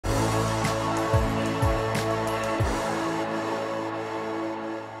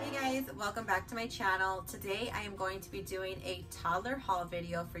welcome back to my channel. Today I am going to be doing a toddler haul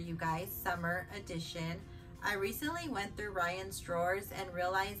video for you guys, summer edition. I recently went through Ryan's drawers and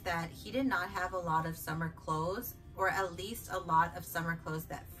realized that he did not have a lot of summer clothes, or at least a lot of summer clothes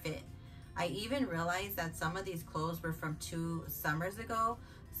that fit. I even realized that some of these clothes were from 2 summers ago,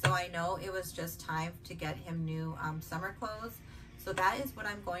 so I know it was just time to get him new summer clothes. So that is what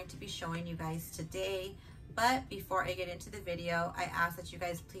I'm going to be showing you guys today. But before I get into the video, I ask that you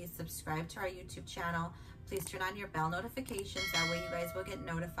guys please subscribe to our YouTube channel. Please turn on your bell notifications. That way you guys will get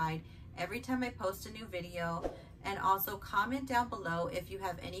notified every time I post a new video. And also comment down below if you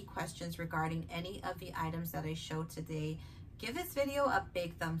have any questions regarding any of the items that I show today. Give this video a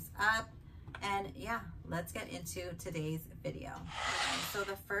big thumbs up. And yeah, let's get into today's video. So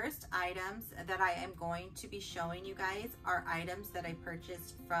the first items that I am going to be showing you guys are items that I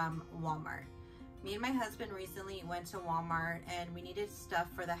purchased from Walmart. Me and my husband recently went to Walmart and we needed stuff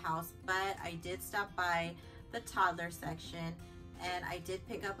for the house, but I did stop by the toddler section and I did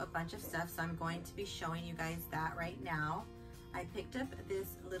pick up a bunch of stuff, so I'm going to be showing you guys that right now. I picked up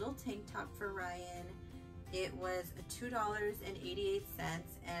this little tank top for Ryan. It was $2.88,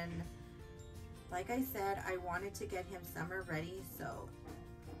 and like I said, I wanted to get him summer ready, so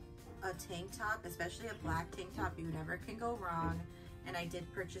a tank top, especially a black tank top, you never can go wrong. And I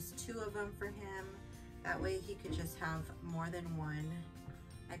did purchase 2 of them for him. That way he could just have more than one.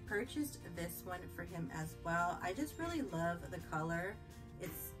 I purchased this one for him as well. I just really love the color.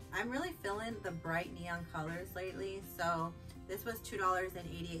 I'm really feeling the bright neon colors lately. So this was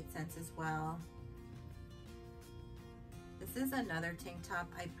 $2.88 as well. This is another tank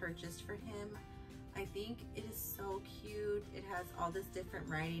top I purchased for him. I think it is so cute. It has all this different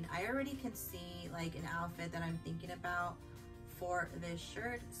writing. I already can see like an outfit that I'm thinking about for this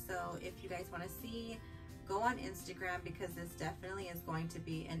shirt. So if you guys want to see, go on Instagram, because this definitely is going to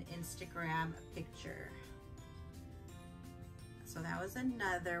be an Instagram picture. So that was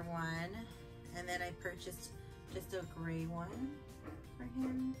another one. And then I purchased just a gray one for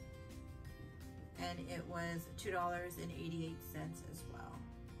him, and it was $2.88 as well.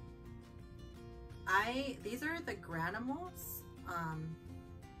 These are the Granimals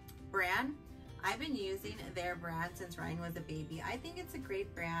brand. I've been using their brand since Ryan was a baby. I think it's a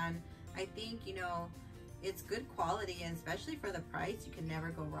great brand. I think, you know, it's good quality, and especially for the price, you can never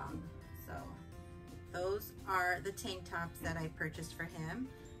go wrong. So those are the tank tops that I purchased for him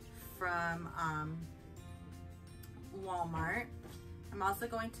from Walmart. I'm also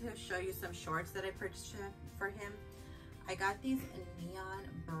going to show you some shorts that I purchased for him. I got these neon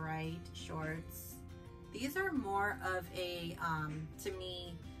bright shorts. These are more of a, to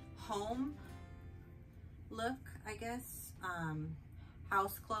me, home look, I guess,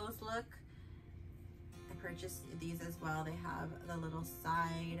 house clothes look. I purchased these as well. They have the little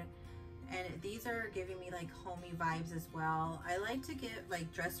side, and these are giving me like homey vibes as well. I like to get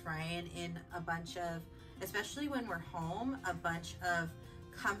like dress Ryan in a bunch of, especially when we're home, a bunch of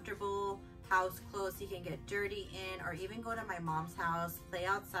comfortable house clothes he can get dirty in, or even go to my mom's house, play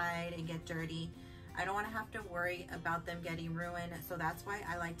outside and get dirty. I don't want to have to worry about them getting ruined, so that's why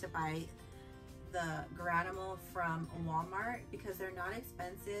I like to buy the Granimal from Walmart, because they're not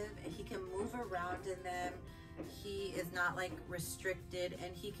expensive. He can move around in them. He is not like restricted,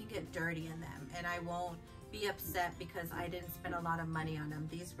 and he can get dirty in them, and I won't be upset because I didn't spend a lot of money on them.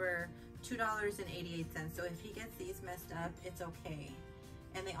 These were $2.88, so if he gets these messed up, it's okay.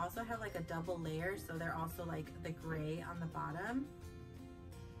 And they also have like a double layer, so they're also like the gray on the bottom.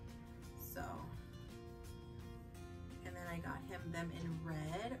 So, and then I got him them in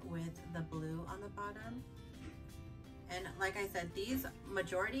red with the blue on the bottom. And like I said, these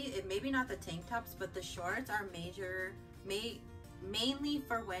majority, maybe not the tank tops, but the shorts are mainly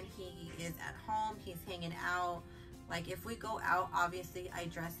for when he is at home, he's hanging out. Like if we go out, obviously I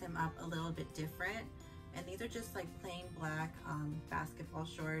dress him up a little bit different. And these are just like plain black basketball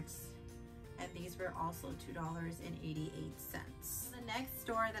shorts. And these were also $2.88. The next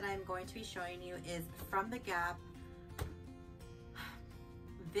store that I'm going to be showing you is from the Gap.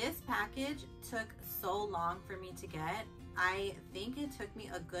 This package took so long for me to get. I think it took me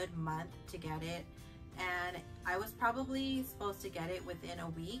a good month to get it, and I was probably supposed to get it within a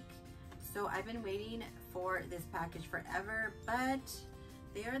week. So I've been waiting for this package forever, but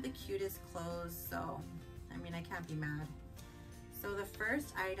they are the cutest clothes, so I mean, I can't be mad. So the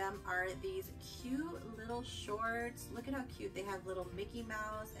first item are these cute little shorts. Look at how cute. They have little Mickey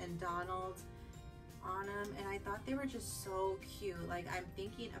Mouse and Donald on them, and I thought they were just so cute. Like I'm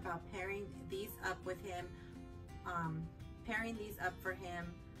thinking about pairing these up with him, pairing these up for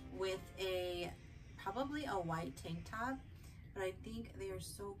him with probably a white tank top, but I think they are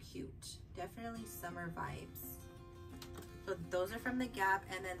so cute. Definitely summer vibes. So those are from the Gap,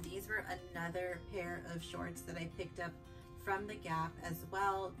 and then these were another pair of shorts that I picked up from the Gap as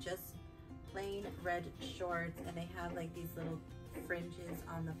well. Just plain red shorts, and they have like these little fringes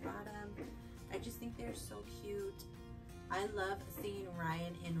on the bottom. I just think they're so cute. I love seeing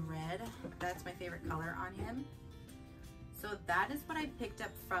Ryan in red. That's my favorite color on him. So that is what I picked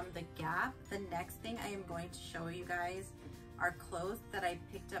up from the Gap. The next thing I am going to show you guys are clothes that I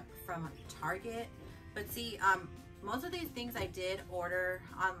picked up from Target. But see, most of these things I did order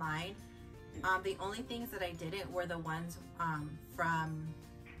online. The only things that I didn't were the ones from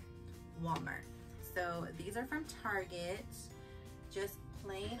Walmart. So these are from Target, just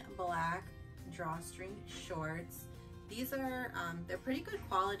plain black drawstring shorts. These are they're pretty good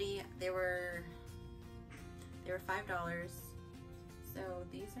quality. They were $5. So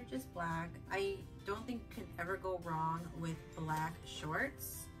these are just black. I don't think you can ever go wrong with black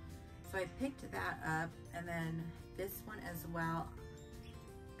shorts. So I picked that up, and then this one as well.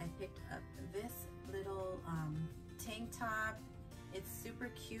 I picked up this little tank top. It's super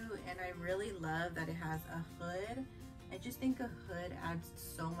cute, and I really love that it has a hood. I just think a hood adds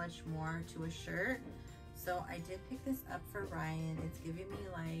so much more to a shirt. So I did pick this up for Ryan. It's giving me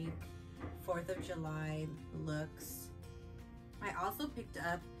like 4th of July looks. I also picked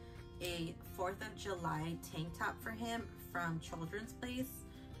up a 4th of July tank top for him from Children's Place,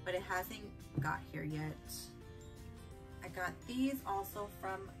 but it hasn't got here yet. I got these also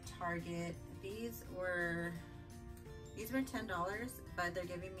from Target. These were $10, but they're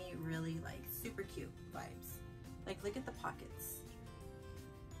giving me really like super cute vibes. Like, look at the pockets.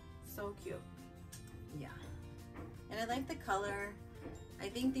 So cute. Yeah. And I like the color. I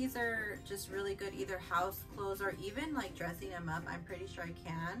think these are just really good, either house clothes or even like dressing them up. I'm pretty sure I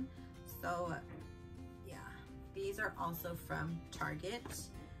can. So yeah, these are also from Target.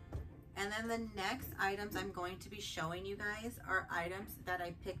 And then the next items I'm going to be showing you guys are items that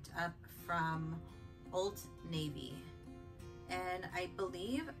I picked up from Old Navy. And I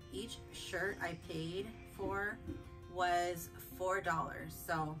believe each shirt I paid for was $4.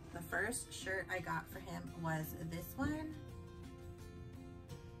 So the first shirt I got for him was this one.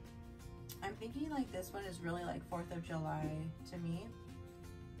 I'm thinking like this one is really like 4th of July to me.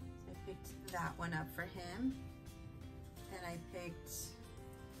 So I picked that one up for him. Then I picked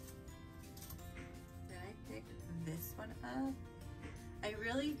this one up. I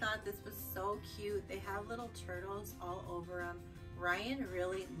really thought this was so cute. They have little turtles all over them. Ryan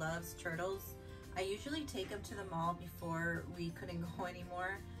really loves turtles. I usually take him to the mall before we couldn't go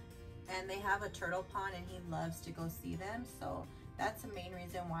anymore, and they have a turtle pond and he loves to go see them. So that's the main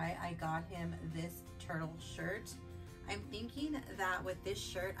reason why I got him this turtle shirt. I'm thinking that with this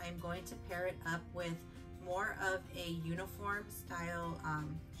shirt, I'm going to pair it up with more of a uniform style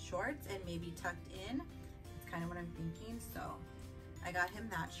shorts and maybe tucked in. That's kind of what I'm thinking. So I got him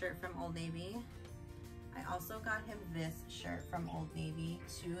that shirt from Old Navy. I also got him this shirt from Old Navy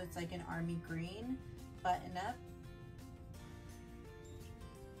too. It's like an army green button up.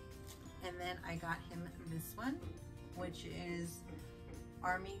 And then I got him this one, which is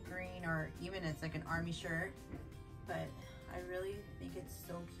army green, or even it's like an army shirt, but I really think it's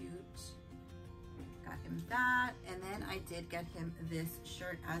so cute. Got him that, and then I did get him this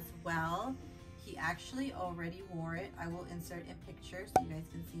shirt as well. He actually already wore it. I will insert a picture so you guys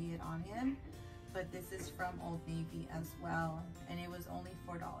can see it on him, but this is from Old Navy as well, and it was only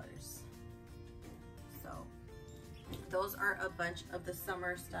 $4. So those are a bunch of the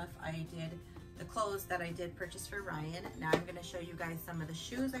summer stuff I did, the clothes that I did purchase for Ryan. Now I'm going to show you guys some of the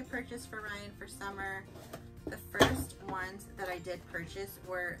shoes I purchased for Ryan for summer. The first ones that I did purchase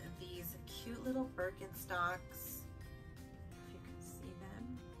were these cute little Birkenstocks, if you can see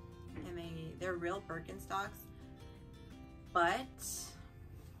them, and they're real Birkenstocks, but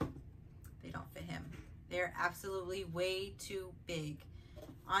they don't fit him. They're absolutely way too big.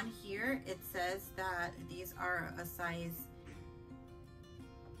 On here it says that these are a size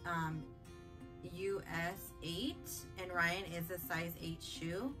US 8, and Ryan is a size 8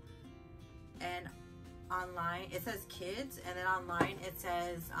 shoe, and online it says kids, and then online it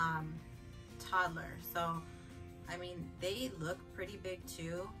says toddler. So I mean, they look pretty big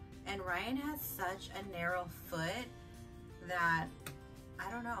too, and Ryan has such a narrow foot that I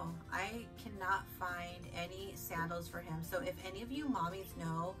don't know, I cannot find any sandals for him. So if any of you mommies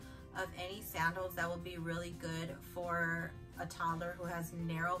know of any sandals that will be really good for a toddler who has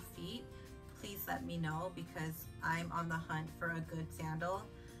narrow feet, please let me know, because I'm on the hunt for a good sandal,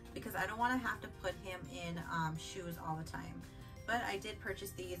 because I don't want to have to put him in shoes all the time. But I did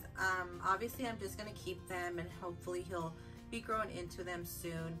purchase these. Obviously I'm just gonna keep them, and hopefully he'll be grown into them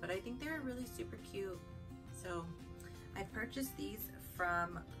soon, but I think they're really super cute. So I purchased these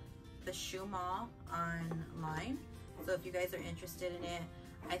from the shoe mall online. So if you guys are interested in it,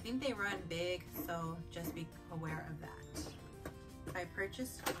 I think they run big, so just be aware of that. I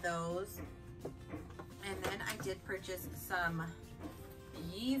purchased those, and then I did purchase some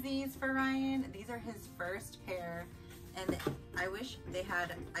Yeezys for Ryan. These are his first pair, and I wish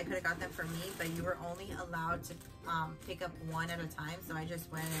I could have got them for me, but you were only allowed to pick up one at a time, so I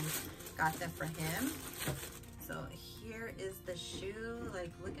just went and got them for him. So here is the shoe.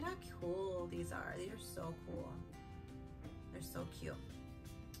 Like, look at how cool these are. These are so cool. They're so cute.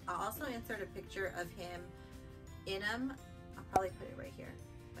 I'll also insert a picture of him in them. I'll probably put it right here,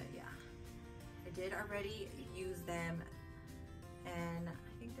 but yeah. I did already use them, and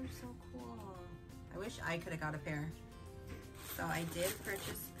I think they're so cool. I wish I could have got a pair. So I did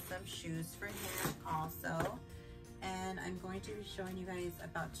purchase some shoes for him also, and I'm going to be showing you guys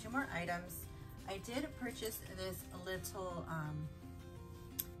about 2 more items. I did purchase this little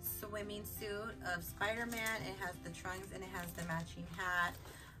swimming suit of Spider-Man. It has the trunks and it has the matching hat.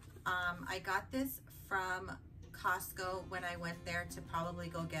 I got this from Costco when I went there to probably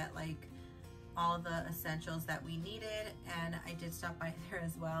go get like all the essentials that we needed, and I did stop by there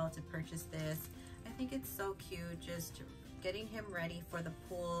as well to purchase this. I think it's so cute, just getting him ready for the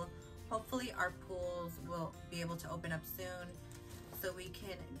pool. Hopefully our pools will be able to open up soon so we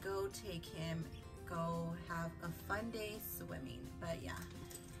can go take him, go have a fun day swimming. But yeah,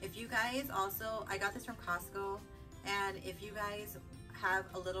 if you guys also, I got this from Costco, and if you guys have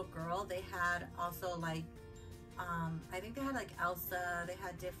a little girl, they had also like I think they had like Elsa, they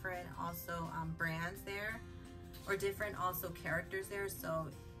had different also brands there, or different also characters there. So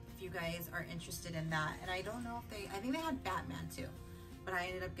if you guys are interested in that, and I don't know if I think they had Batman too, but I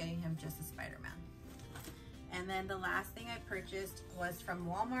ended up getting him just a Spider-Man. And then the last thing I purchased was from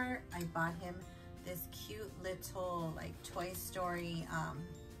Walmart. I bought him this cute little like Toy Story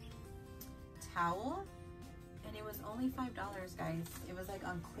towel, and it was only $5, guys. It was like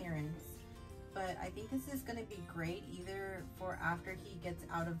on clearance. But I think this is gonna be great either for after he gets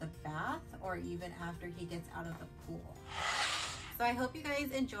out of the bath or even after he gets out of the pool. So I hope you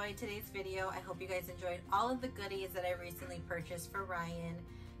guys enjoyed today's video. I hope you guys enjoyed all of the goodies that I recently purchased for Ryan.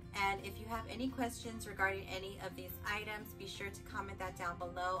 And if you have any questions regarding any of these items, be sure to comment that down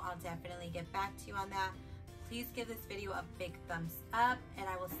below. I'll definitely get back to you on that. Please give this video a big thumbs up, and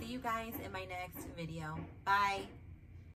I will see you guys in my next video. Bye.